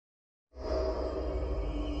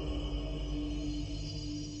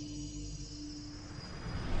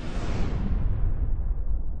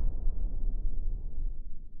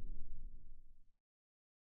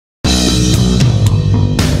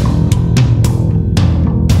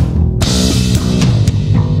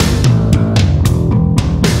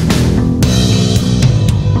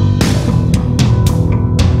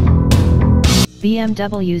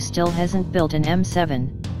BMW still hasn't built an M7,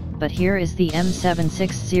 but here is the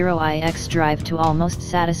M760i xDrive to almost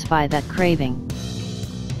satisfy that craving.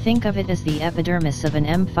 Think of it as the epidermis of an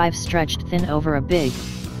M5 stretched thin over a big,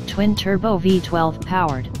 twin-turbo V12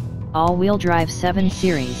 powered, all-wheel drive 7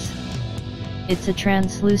 Series. It's a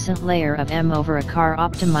translucent layer of M over a car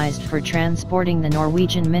optimized for transporting the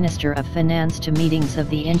Norwegian Minister of Finance to meetings of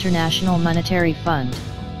the International Monetary Fund.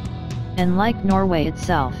 And like Norway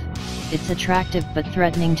itself, it's attractive but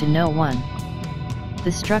threatening to no one.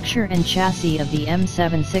 The structure and chassis of the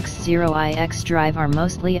M760i xDrive are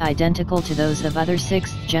mostly identical to those of other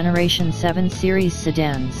 6th generation 7 Series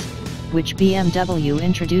sedans, which BMW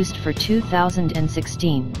introduced for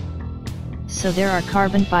 2016. So there are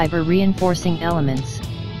carbon fiber reinforcing elements,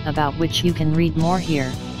 about which you can read more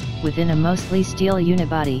here, within a mostly steel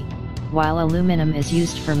unibody, while aluminum is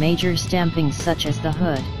used for major stampings such as the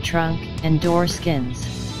hood, trunk, and door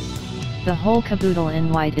skins. The whole caboodle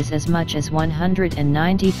in white is as much as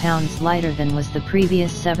 190 pounds lighter than was the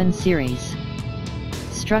previous 7 Series.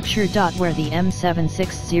 Structure. Where the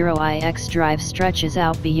M760i xDrive stretches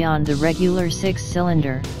out beyond the regular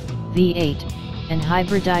 6-cylinder, V8, and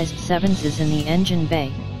hybridized 7s is in the engine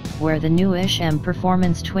bay, where the newish M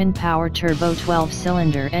Performance twin-power turbo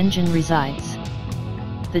 12-cylinder engine resides.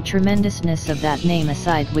 The tremendousness of that name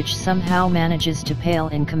aside, which somehow manages to pale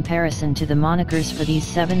in comparison to the monikers for these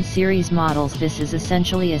 7 Series models, this is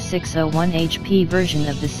essentially a 601 HP version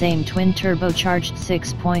of the same twin-turbocharged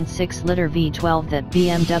 6.6-liter V12 that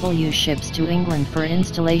BMW ships to England for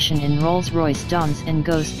installation in Rolls-Royce Dons and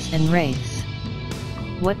Ghosts and Wraiths.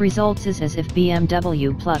 What results is as if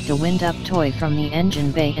BMW plucked a wind-up toy from the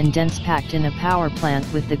engine bay and dense packed in a power plant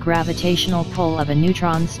with the gravitational pull of a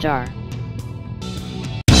neutron star.